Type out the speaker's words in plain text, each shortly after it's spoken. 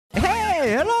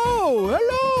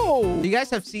You guys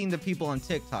have seen the people on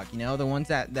TikTok, you know, the ones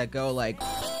that go like,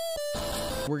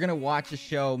 we're gonna watch a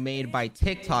show made by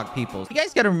TikTok people. You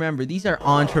guys gotta remember, these are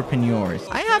entrepreneurs.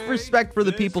 I have respect for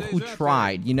the people who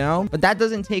tried, you know, but that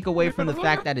doesn't take away from the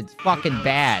fact that it's fucking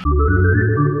bad.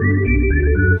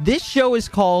 This show is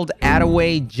called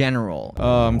Attaway General.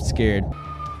 Oh, I'm scared.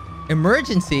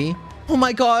 Emergency? Oh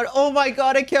my god,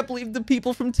 I can't believe the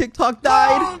people from TikTok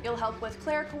died. You'll help with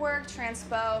clerical work,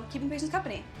 transpo, keeping patients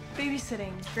company.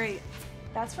 Babysitting, great.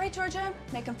 That's right, Georgia.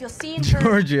 Make them feel seen.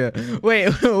 Georgia.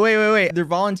 Wait. They're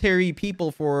voluntary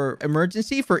people for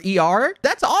emergency, for ER?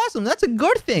 That's awesome. That's a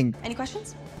good thing. Any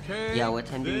questions? Yeah, what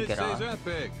time do we get off?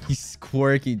 He's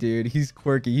quirky, dude. He's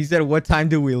quirky. He said, what time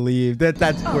do we leave?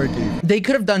 That's quirky. They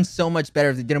could have done so much better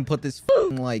if they didn't put this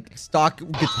like stock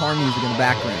guitar music in the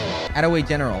background. Attaway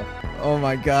General. Oh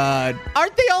my god.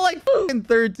 Aren't they all like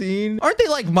 13? Aren't they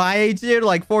like my age, dude?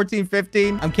 Like 14,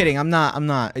 15? I'm kidding. I'm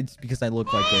not. It's because I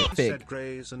look like it. Fake.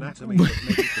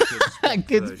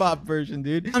 Kids pop version,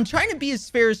 dude. I'm trying to be as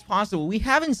fair as possible. We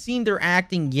haven't seen their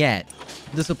acting yet.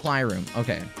 The supply room.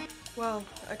 Okay. Well,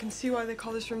 I can see why they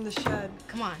call this room the shed.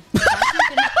 Come on. As soon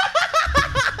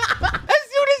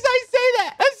as I say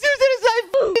that, as soon as I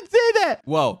fucking say that.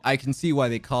 Whoa, I can see why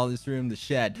they call this room the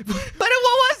shed. But what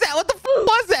was that? What the f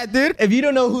was that, dude? If you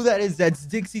don't know who that is, that's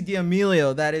Dixie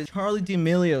D'Amelio. That is Charlie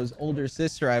D'Amelio's older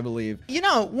sister, I believe. You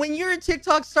know, when you're a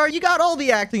TikTok star, you got all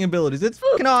the acting abilities. It's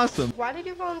fucking awesome. Why did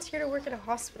you volunteer to work at a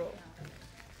hospital?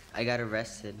 I got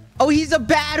arrested. Oh, he's a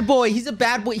bad boy. He's a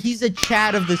bad boy. He's a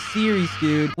Chad of the series,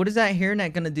 dude. What is that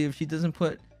hairnet gonna do if she doesn't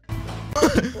put...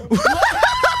 What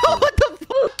the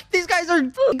fuck? These guys are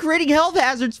creating health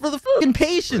hazards for the fucking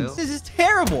patients. This is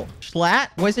terrible. Schlatt?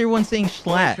 Why is everyone saying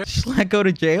Schlatt? Schlatt go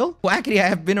to jail? Wackety, I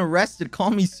have been arrested.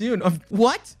 Call me soon.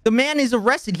 What? The man is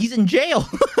arrested. He's in jail.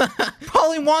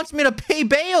 Probably wants me to pay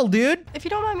bail, dude. If you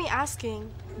don't mind me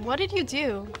asking, what did you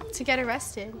do to get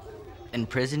arrested? In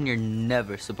prison, you're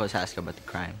never supposed to ask about the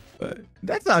crime.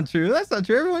 That's not true. That's not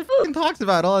true. Everyone fucking talks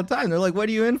about it all the time. They're like, what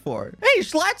are you in for? Hey,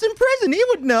 Schlatt's in prison. He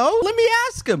would know. Let me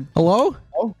ask him. Hello?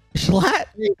 Oh. Schlatt?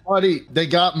 Hey, buddy, they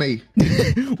got me.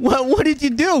 What did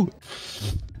you do?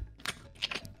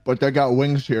 But they got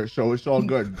wings here, so it's all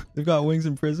good. They've got wings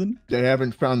in prison? They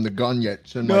haven't found the gun yet.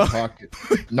 It's in my pocket.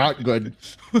 Not good.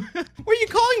 Where are you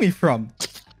calling me from?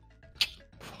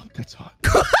 Fuck, that's hot.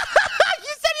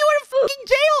 Fucking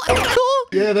jail. I'm cool.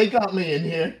 Yeah, they got me in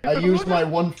here. I used my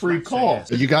one free call.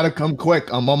 You gotta come quick.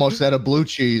 I'm almost out of blue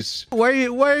cheese. Why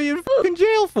are you in fucking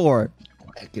jail for?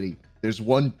 Wackety. There's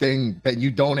one thing that you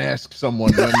don't ask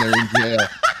someone when they're in jail.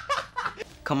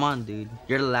 Come on, dude.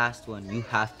 You're the last one. You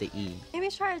have to eat. Maybe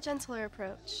try a gentler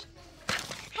approach.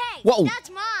 Hey, whoa. that's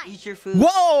mine. Eat your food.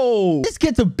 Whoa! This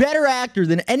kid's a better actor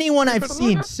than anyone I've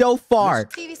seen so far.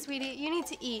 Stevie, sweetie, you need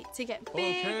to eat to get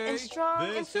big and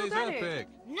strong and feel better.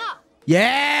 No.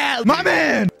 Yeah, my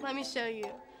man. Let me show you.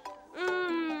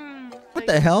 What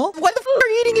the hell? Why the f are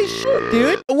you eating his shit,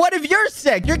 dude? What if you're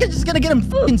sick? You're just gonna get him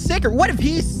fucking sicker. What if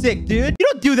he's sick, dude? You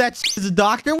don't do that shit as a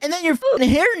doctor. And then your fucking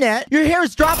hairnet, your hair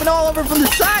is dropping all over from the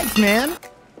sides, man.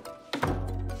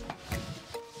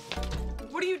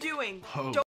 What are you doing?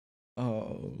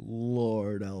 Oh,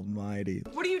 Lord almighty.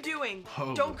 What are you doing?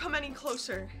 Don't come any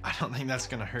closer. I don't think that's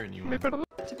gonna hurt you.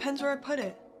 Depends where I put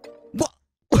it. What?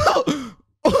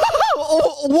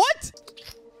 What?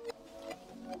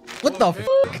 What the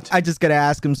fuck? I just gotta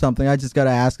ask him something.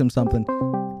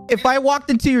 If I walked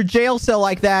into your jail cell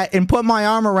like that and put my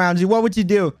arm around you, what would you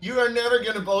do? You are never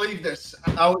gonna believe this.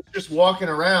 I was just walking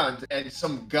around and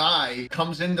some guy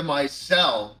comes into my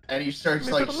cell and he starts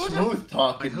like smooth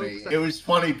talking me. It was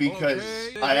funny because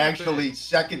I actually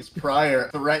seconds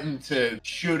prior threatened to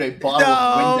shoot a bottle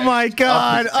of Windex. Oh my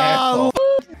god. Up his asshole.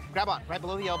 Grab on right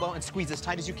below the elbow and squeeze as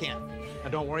tight as you can. Now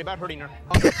don't worry about hurting her.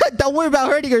 Don't worry about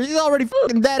hurting her. She's already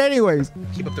fucking dead anyways.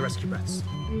 Keep up the rescue breaths.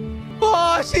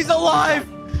 Oh, she's alive.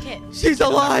 Kit, She's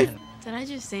alive. did I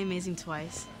just say amazing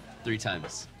twice? 3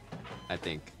 times, I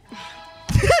think.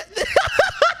 This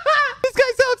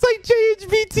guy sounds like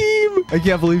JHB Team. I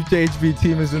can't believe JHB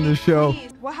Team is in the show.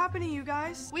 Please. What happened to you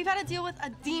guys? We've had to deal with a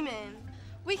demon.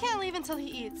 We can't leave until he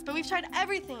eats, but we've tried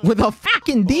everything. With a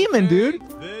fucking demon, dude.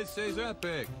 This is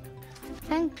epic.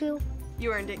 Thank you.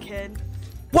 You earned it, kid.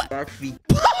 What? Did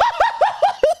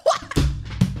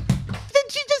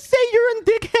she just say you're a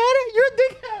dickhead? You're a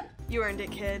dickhead. You earned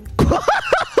it, kid.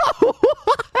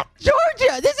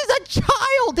 Georgia, this is a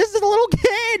child. This is a little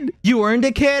kid. You earned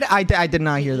it, kid? I did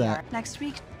not hear that. Next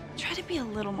week, try to be a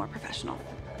little more professional.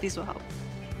 These will help.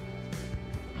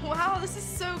 Wow, this is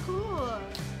so cool.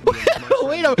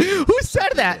 Wait, who said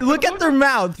that? Look at their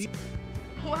mouths.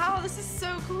 Wow, this is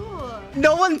so cool.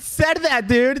 No one said that,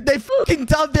 dude. They fucking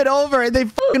dubbed it over and they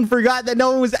fucking forgot that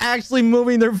no one was actually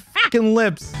moving their fucking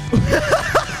lips.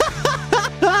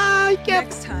 I can't.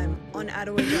 Next time on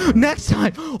Attaway. Next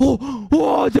time.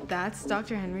 Oh, That's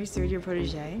Dr. Henry Stewart, your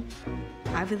protege.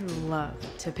 I would love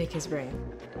to pick his brain.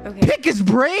 Okay. pick his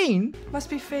brain. Must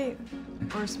be fate.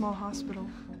 Or a small hospital.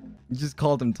 You just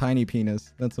called him Tiny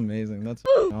Penis. That's amazing. That's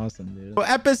awesome, dude. Well,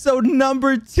 episode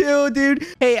number 2, dude.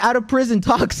 Hey, out of prison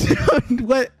talk soon.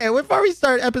 Hey, before we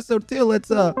start episode 2, let's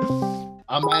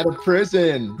I'm out of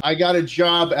prison. I got a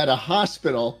job at a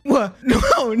hospital. What?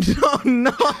 No.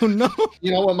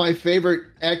 You know what my favorite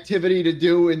activity to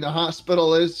do in the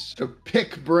hospital is? To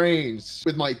pick brains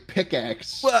with my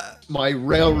pickaxe. What? My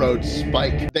railroad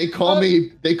spike. They call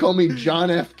me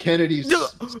John F. Kennedy's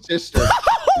sister.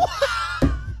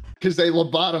 Because they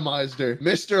lobotomized her.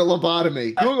 Mr.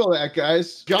 Lobotomy. Google that,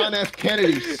 guys. John F.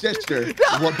 Kennedy's sister.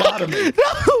 Lobotomy.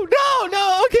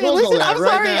 No. Okay, Google listen, that I'm right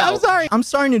sorry. now. I'm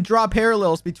starting to draw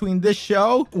parallels between this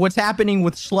show, what's happening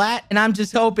with Schlatt, and I'm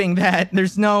just hoping that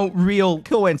there's no real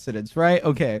coincidence, right?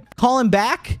 Okay. Call him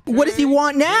back? What does he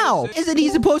want now? Isn't he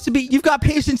supposed to be, you've got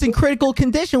patients in critical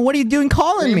condition. What are you doing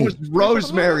calling me? Her name was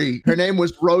Rosemary. Her name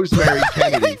was Rosemary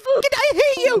Kennedy. I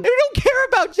hate you. I don't care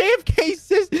about JFK's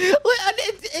sister.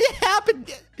 It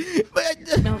happened.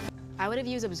 No, I would have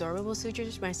used absorbable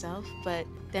sutures myself, but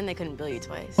then they couldn't bill you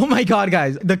twice. Oh my God,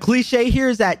 guys. The cliche here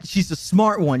is that she's a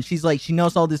smart one. She's like, she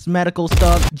knows all this medical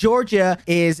stuff. Georgia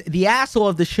is the asshole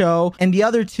of the show. And the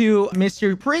other two,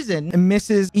 Mr. Prison and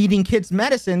Mrs. Eating Kids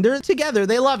Medicine, they're together.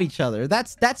 They love each other.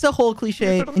 That's a whole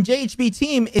cliche. And JHB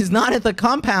team is not at the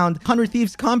compound, 100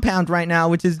 Thieves compound right now,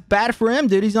 which is bad for him,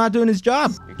 dude. He's not doing his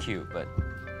job. You're cute, but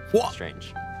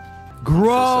strange.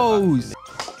 Gross.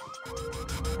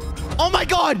 Oh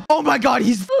my God,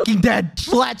 he's fucking dead.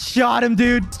 Schlatt shot him,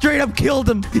 dude. Straight up killed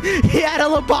him. He had a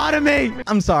lobotomy.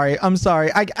 I'm sorry.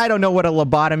 I don't know what a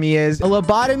lobotomy is. A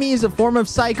lobotomy is a form of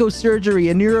psychosurgery,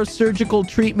 a neurosurgical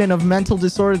treatment of mental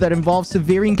disorder that involves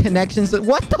severing connections.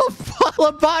 What the fuck?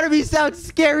 Lobotomy sounds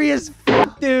scary as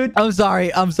fuck, dude. I'm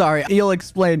sorry. You'll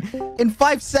explain. In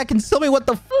 5 seconds, tell me what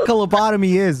the fuck a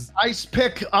lobotomy is. Ice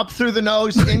pick up through the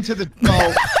nose into the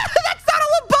skull.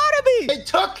 They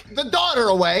took the daughter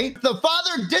away. The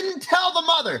father didn't tell the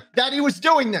mother that he was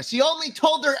doing this. He only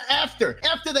told her after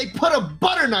they put a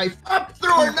butter knife up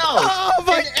through her nose. Oh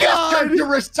my God. Asked her to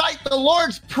recite the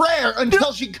Lord's Prayer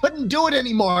until she couldn't do it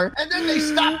anymore. And then they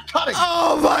stopped cutting.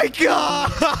 Oh my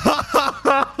God.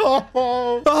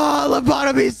 Oh,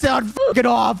 lobotomies sound fucking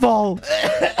awful.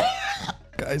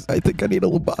 Guys, I think I need a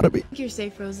lobotomy. You're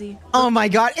safe, Rosie. Oh my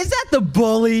God, is that the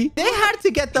bully? They had to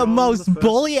get the most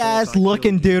bully-ass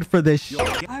looking dude for this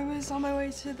shit. I was on my way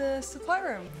to the supply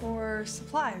room for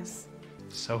supplies.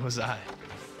 So was I.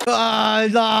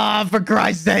 For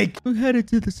Christ's sake. I'm headed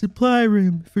to the supply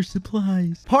room for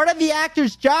supplies. Part of the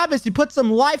actor's job is to put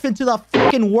some life into the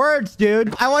fucking words,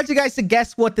 dude. I want you guys to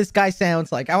guess what this guy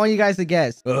sounds like. I want you guys to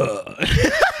guess.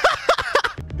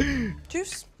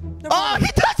 Juice. Oh, he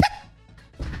doesn't!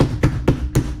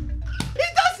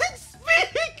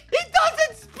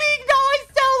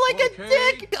 Like a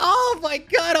dick. Oh my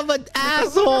God, I'm an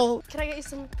asshole. Can I get you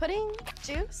some pudding?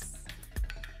 Juice?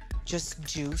 Just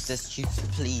juice,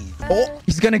 please. Oh,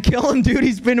 he's gonna kill him, dude.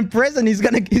 He's been in prison. He's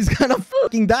gonna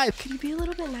fucking die. Could you be a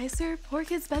little bit nicer? Poor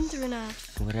kid's been through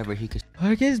enough. Whatever he could.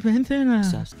 Poor kid's been through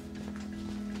enough.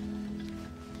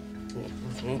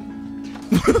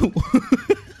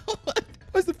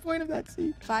 What's the point of that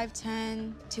scene?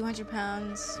 5'10", 200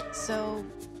 pounds. So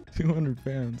 200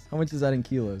 pounds. How much is that in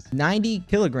kilos? 90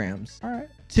 kilograms. All right.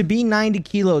 To be 90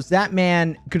 kilos, that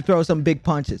man could throw some big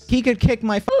punches. He could kick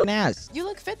my fucking ass. you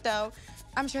look fit, though.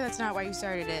 I'm sure that's not why you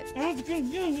started it.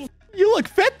 You look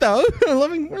fit, though.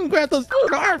 let me grab those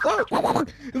cars. You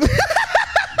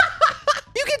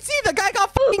can see the guy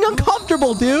got fucking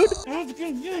uncomfortable, dude. He's fucking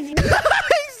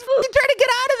trying to get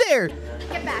out of there.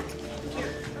 Get back.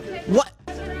 What?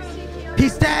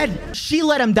 He's dead. She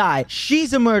let him die.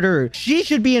 She's a murderer. She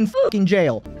should be in fucking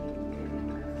jail.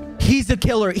 He's a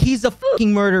killer. He's a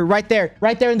fucking murderer. Right there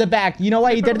in the back. You know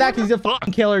why he did that? Because he's a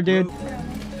fucking killer, dude.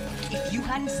 If you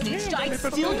hadn't snitched, I'd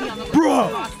still be on the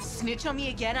Bro. Snitch on me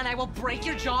again and I will break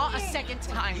your jaw a second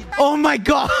time. Oh my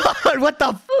God. What the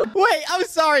fuck? Wait, I'm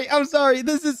sorry.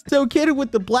 This is so kid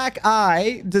with the black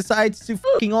eye decides to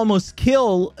fucking almost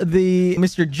kill the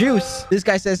Mr. Juice. This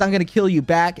guy says, I'm gonna kill you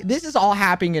back. This is all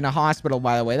happening in a hospital,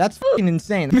 by the way. That's fucking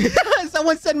insane.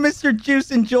 Someone said Mr. Juice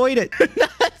enjoyed it.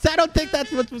 I don't think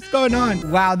that's what's going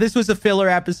on. Wow, this was a filler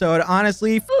episode.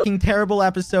 Honestly, fucking terrible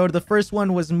episode. The first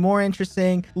one was more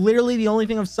interesting. Literally, the only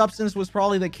thing of substance was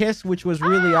probably the kiss, which was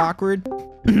really awkward.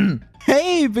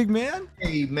 Hey, big man.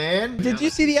 Hey, man. Did you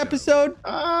see the episode?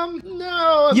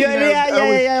 No. Yes.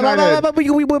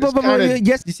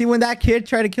 You see when that kid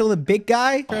tried to kill the big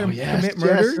guy? Tried to commit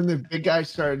murder? Yes, and the big guy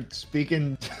started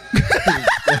speaking.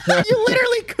 You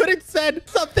literally could have said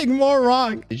something more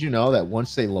wrong. Did you know that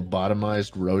once they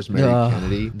lobotomized Rosemary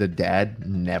Kennedy, the dad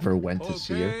never went to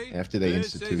see her after they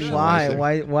institutionalized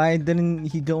her? Why didn't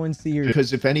he go and see her?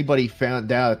 Because if anybody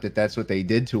found out that that's what they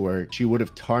did to her, she would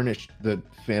have tarnished the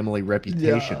family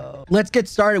reputation. Let's get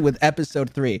started with episode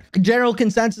 3. General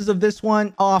consensus of this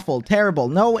one: awful, terrible.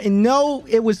 No,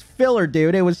 it was filler,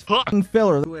 dude. It was fucking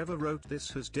filler. Whoever wrote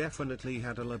this has definitely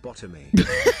had a lobotomy.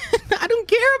 I don't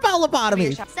care about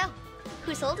lobotomy. So,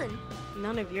 who's holding?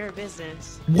 None of your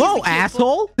business. Whoa,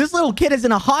 asshole! This little kid is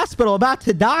in a hospital about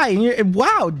to die, and you're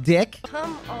wow, dick.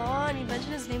 Come on, you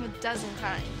mentioned his name a dozen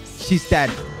times. She's dead.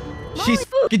 She's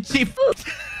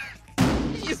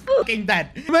fucking dead.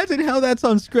 Imagine how that's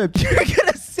on script. You're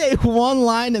gonna say one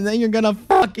line and then you're gonna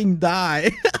fucking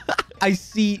die. I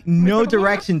see no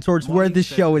direction towards where this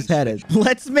show is headed.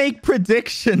 Let's make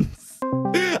predictions.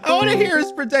 I want to hear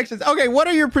his predictions. Okay, what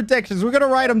are your predictions? We're gonna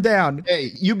write them down.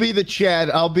 Hey, you be the Chad.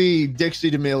 I'll be Dixie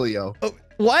D'Amelio. Oh,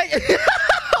 what?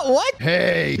 What?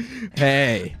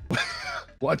 Hey.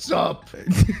 What's up?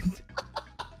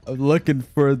 I'm looking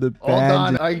for the Hold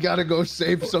on, I gotta go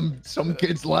save some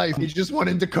kid's life. He just went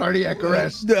into cardiac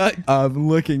arrest. I'm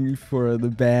looking for the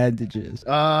bandages.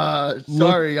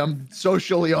 Sorry, I'm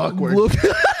socially awkward.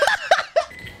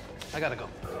 I gotta go.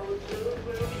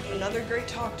 Another great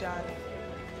talk, Dad.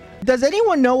 Does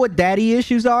anyone know what daddy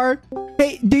issues are?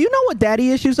 Hey, do you know what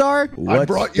daddy issues are? I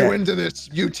brought you into this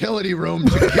utility room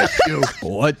to kiss you.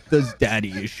 What does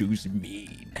daddy issues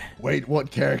mean? Wait, what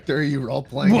character are you role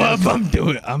playing? Well,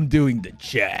 I'm doing the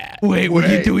chat. Wait, were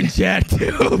you doing chat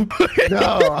too?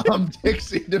 No, I'm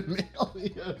Dixie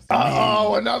D'Amelio.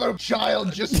 Oh, another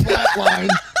child just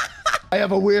flatlined. I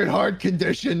have a weird heart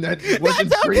condition that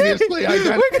wasn't previously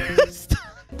identified.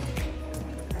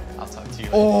 I'll talk to you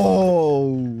later.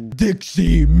 Oh,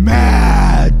 Dixie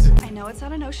mad. I know it's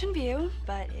not an ocean view,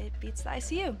 but it beats the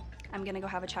ICU. I'm gonna go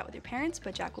have a chat with your parents,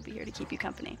 but Jack will be here to keep you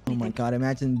company. Oh my god,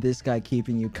 imagine this guy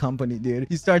keeping you company, dude.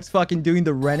 He starts fucking doing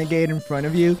the renegade in front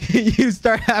of you. You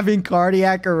start having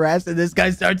cardiac arrest, and this guy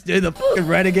starts doing the fucking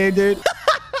renegade, dude.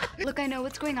 Look, I know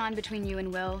what's going on between you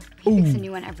and Will. He picks a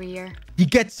new one every year. He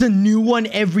gets a new one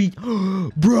every...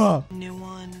 Bruh. New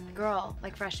one. Girl,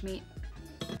 like fresh meat.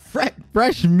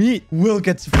 Fresh meat. Will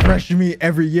gets fresh meat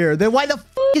every year. Then why the f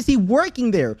is he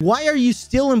working there? Why are you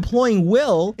still employing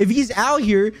Will if he's out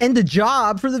here and the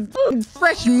job for the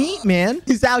fresh meat, man?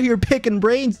 He's out here picking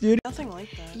brains, dude. Nothing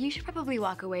like that. You should probably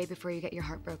walk away before you get your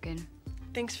heart broken.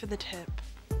 Thanks for the tip.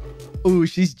 Ooh,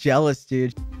 she's jealous,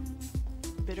 dude.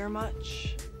 Bitter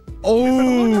much?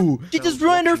 Oh, she just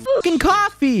ruined her fucking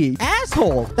coffee.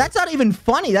 Asshole. That's not even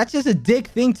funny. That's just a dick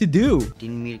thing to do. Do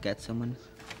you need me to get someone?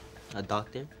 A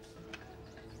doctor?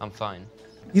 I'm fine.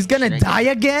 He's gonna die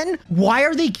again? Why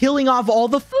are they killing off all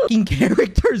the fucking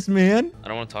characters, man? I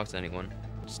don't want to talk to anyone.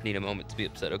 Just need a moment to be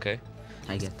upset, okay?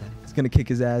 I get that. He's gonna kick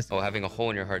his ass. Oh, having a hole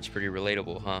in your heart's pretty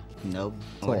relatable, huh? Nope.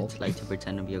 Or it's like to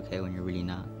pretend to be okay when you're really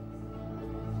not.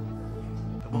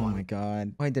 Oh my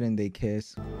god. Why didn't they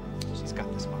kiss? She's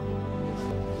got this,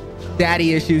 Mom.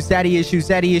 Daddy issues, daddy issues,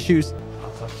 daddy issues.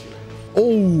 I'll talk to you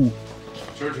later. Oh.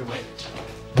 Georgia, wait.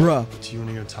 Bruh. Do you want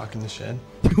to go talk in the shed?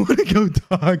 You want to go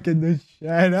talk in the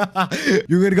shed?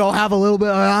 You're gonna go have a little bit.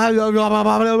 What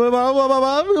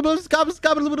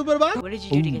did you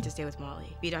do to get to stay with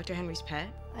Molly? Be Dr. Henry's pet?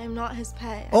 I am not his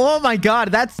pet. Oh my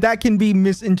god, that can be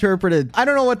misinterpreted. I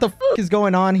don't know what the f is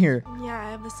going on here. Yeah, I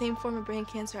have the same form of brain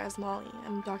cancer as Molly.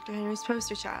 I'm Dr. Henry's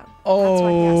poster child.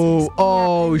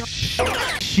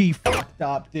 She fucked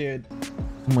up, dude.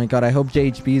 Oh my god, I hope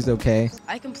JHB is okay.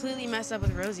 I completely messed up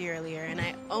with Rosie earlier, and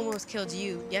I almost killed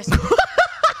you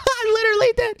I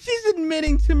literally did. She's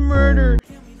admitting to murder.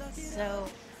 So,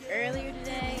 earlier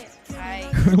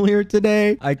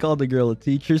today, I called the girl a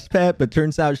teacher's pet, but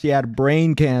turns out she had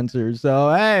brain cancer.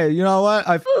 So, hey, you know what?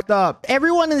 I fucked up.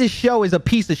 Everyone in this show is a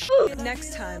piece of shit.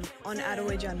 Next time on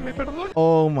Attaway General.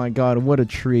 Oh my god, what a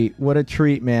treat. What a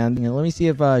treat, man. You know, let me see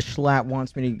if Schlatt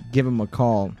wants me to give him a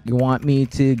call. You want me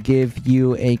to give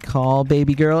you a call,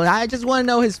 baby girl? I just want to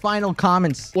know his final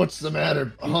comments. What's the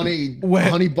matter? Honey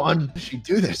bun. How does she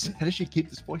do this? How does she keep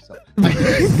this voice up?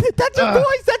 That's her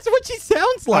voice. That's what she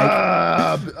sounds like.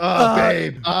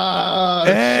 Babe.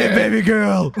 Hey, shit. baby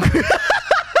girl.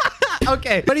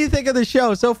 Okay, what do you think of the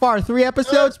show so far? 3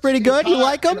 episodes, pretty good. You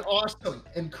like them? Awesome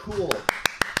and cool.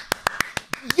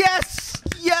 Yes,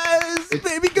 Yes, It's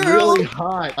baby girl. really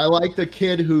hot. I like the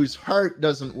kid whose heart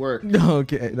doesn't work.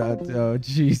 Okay, oh,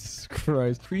 Jesus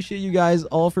Christ. Appreciate you guys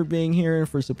all for being here and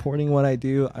for supporting what I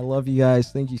do. I love you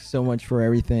guys. Thank you so much for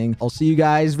everything. I'll see you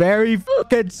guys very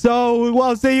fucking soon.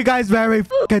 Well, see you guys very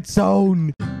fucking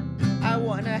soon. I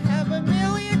want to have 1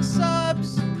 million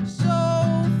subs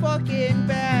so fucking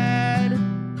bad.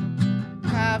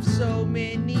 Have so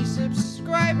many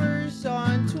subscribers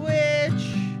on Twitch.